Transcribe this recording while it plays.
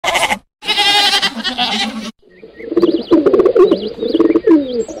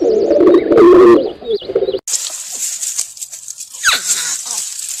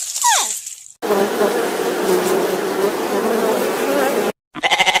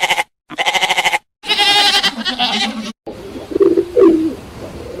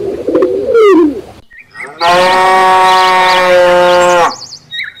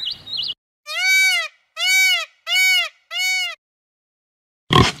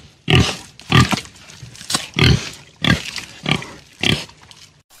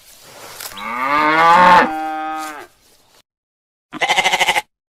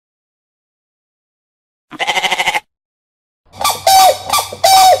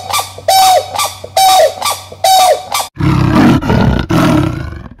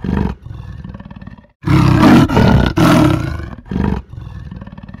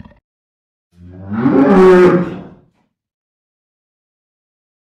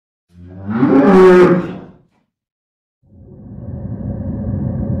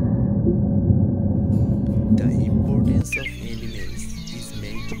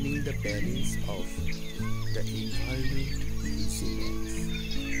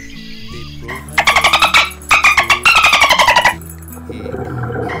provide us food, egg,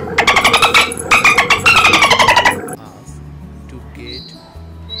 eggs. They help us to get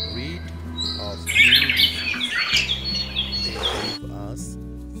rid of many diseases. They give us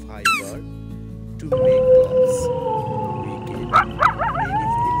fiber to make clothes. We get many valuable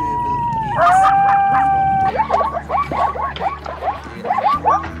things from them. They improve the health of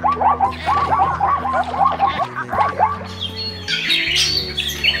human beings, raise livestock, or take care of animals.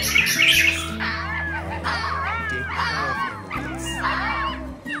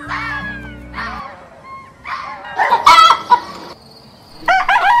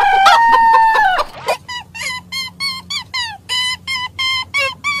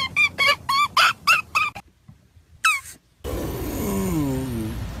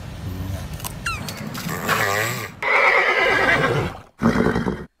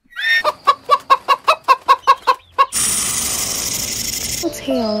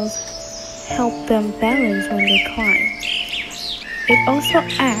 Tails help them balance when they climb. It also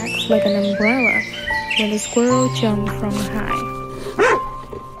acts like an umbrella when a squirrel jumps from high.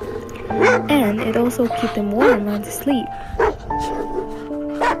 And it also keeps them warm when they sleep.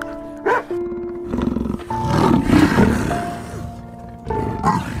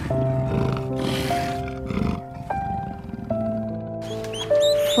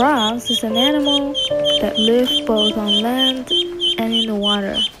 Frogs is an animal that lives both on land and in the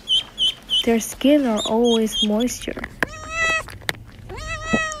water. Their skin are always moisture.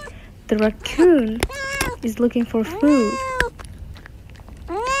 The raccoon is looking for food.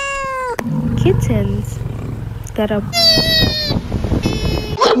 Kittens that are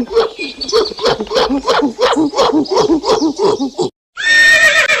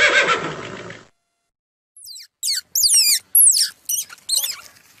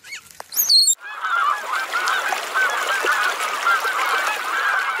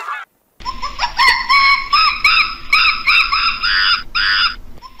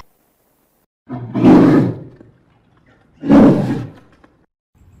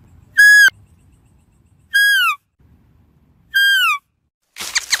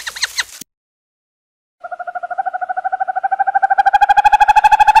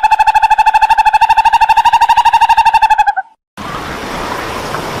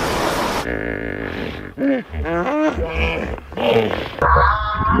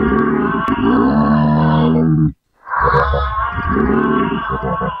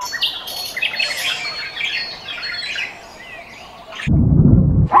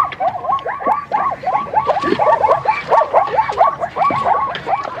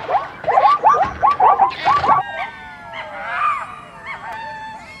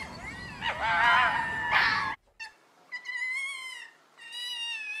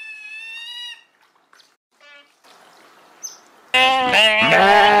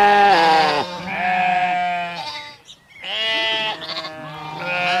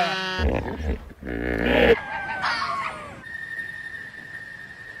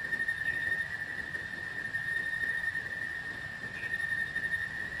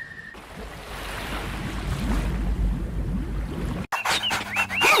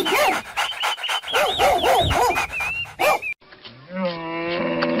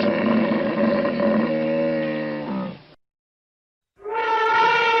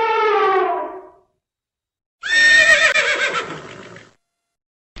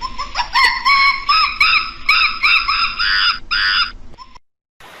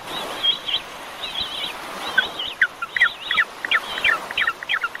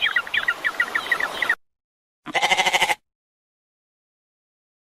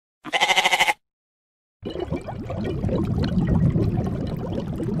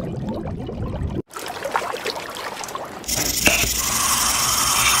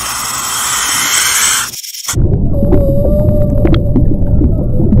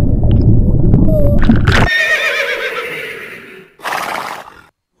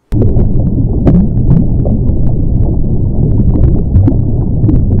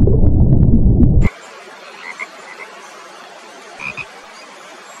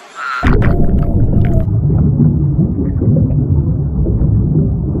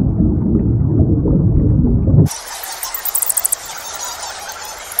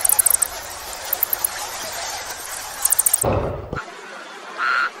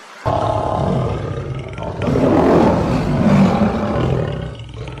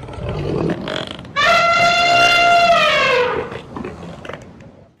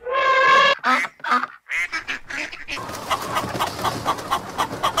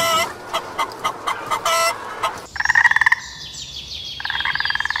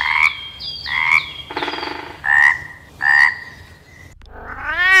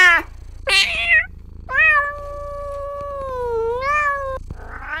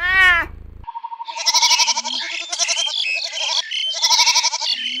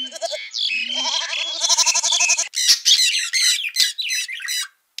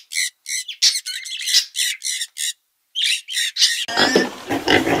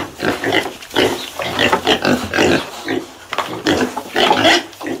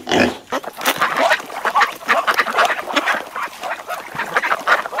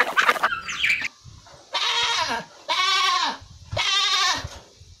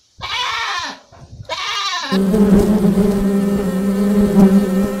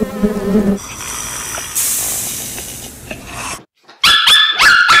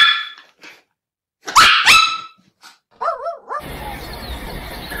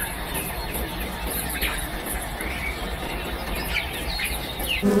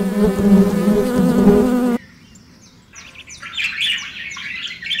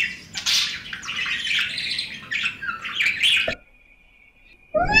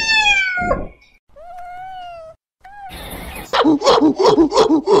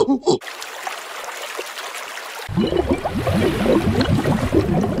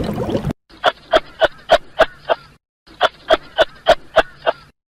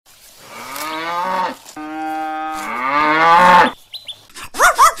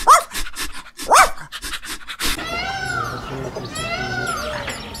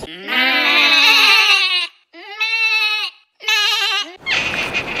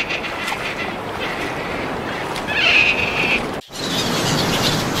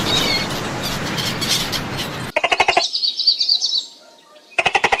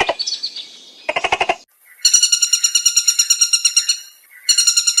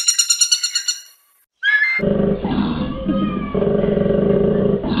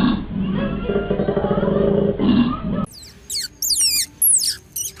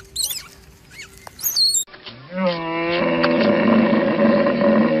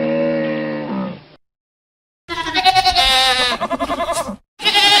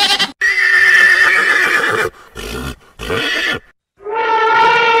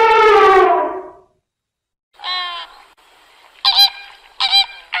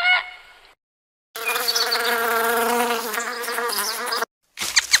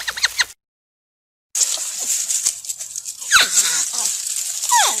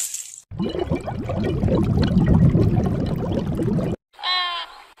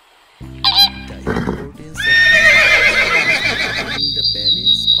The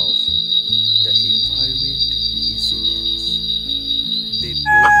balance of the environment is immense. They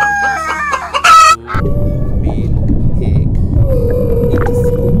provide us food, milk, egg, etc.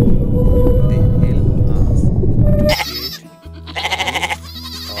 They help us to get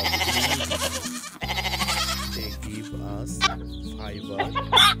of They give us fiber